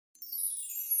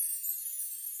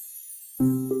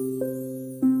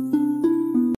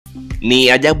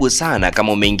Ni ajabu sana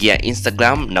kama umeingia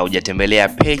Instagram na hujatembelea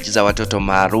page za watoto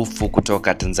maarufu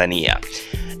kutoka Tanzania.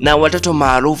 Na watoto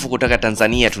maarufu kutoka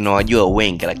Tanzania tunawajua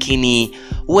wengi, lakini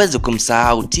huwezi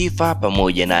kumsahau Tifa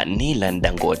pamoja na Nilan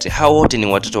Dangote. Hao wote ni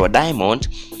watoto wa Diamond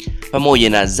pamoja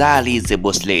na Zari the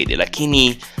Boss Lady,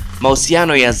 lakini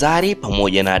mahusiano ya Zari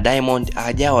pamoja na Diamond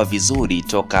hajawa vizuri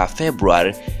toka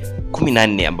February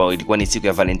 14 ambayo ilikuwa ni siku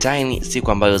ya Valentine,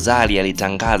 siku ambayo Zari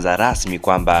alitangaza rasmi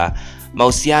kwamba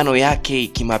mahusiano yake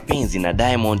kimapenzi na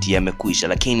Diamond yamekwisha,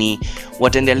 lakini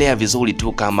wataendelea vizuri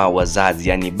tu kama wazazi,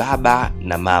 yani baba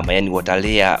na mama, yani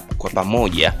watalea kwa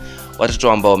pamoja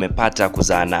watoto ambao wamepata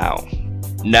kuzaa nao.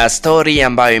 Na story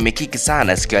ambayo imekiki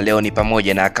sana siku ya leo ni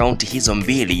pamoja na akaunti hizo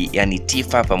mbili, yani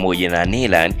Tifa pamoja na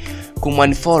Nilan,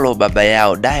 kumunfollow baba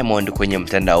yao Diamond kwenye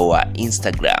mtandao wa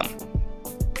Instagram.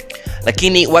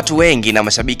 Lakini watu wengi na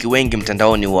mashabiki wengi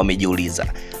mtandaoni wamejiuliza,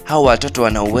 hao watoto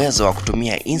wana uwezo wa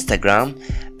kutumia Instagram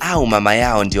au mama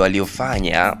yao ndio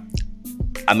waliofanya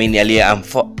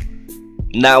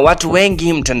na watu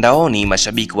wengi mtandaoni,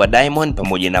 mashabiki wa Diamond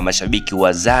pamoja na mashabiki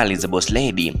wa Zari the Boss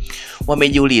Lady,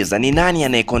 wamejiuliza ni nani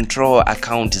anayecontrol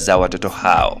account za watoto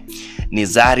hao? Ni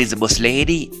Zari the Boss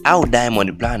Lady au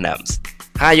Diamond Platnumz?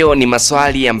 Hayo ni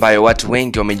maswali ambayo watu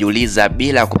wengi wamejiuliza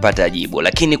bila kupata jibu,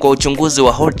 lakini kwa uchunguzi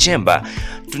wa Hot Chamber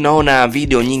tunaona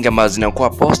video nyingi ambazo zinakuwa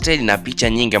posted na picha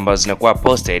nyingi ambazo zinakuwa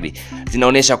posted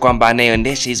zinaonyesha kwamba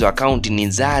anayeendesha hizo account ni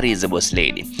Zari the Boss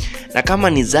Lady. Na kama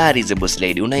ni Zari the Boss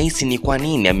Lady, unahisi ni kwa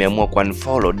nini ameamua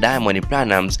kuunfollow Diamond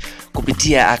Platnumz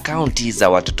kupitia akaunti za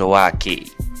watoto wake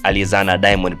aliyezaa na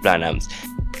Diamond Platnumz?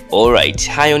 Alright,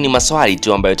 hayo ni maswali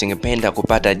tu ambayo tungependa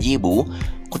kupata jibu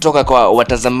kutoka kwa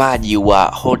watazamaji wa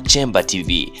Hot Chamber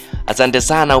TV. Asante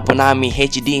sana, upo nami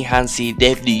HD Hansi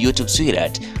David YouTube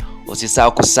Sweetheart.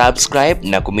 Usisahau kusubscribe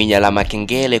na kuminya alama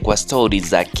kengele kwa stories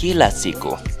za kila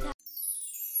siku.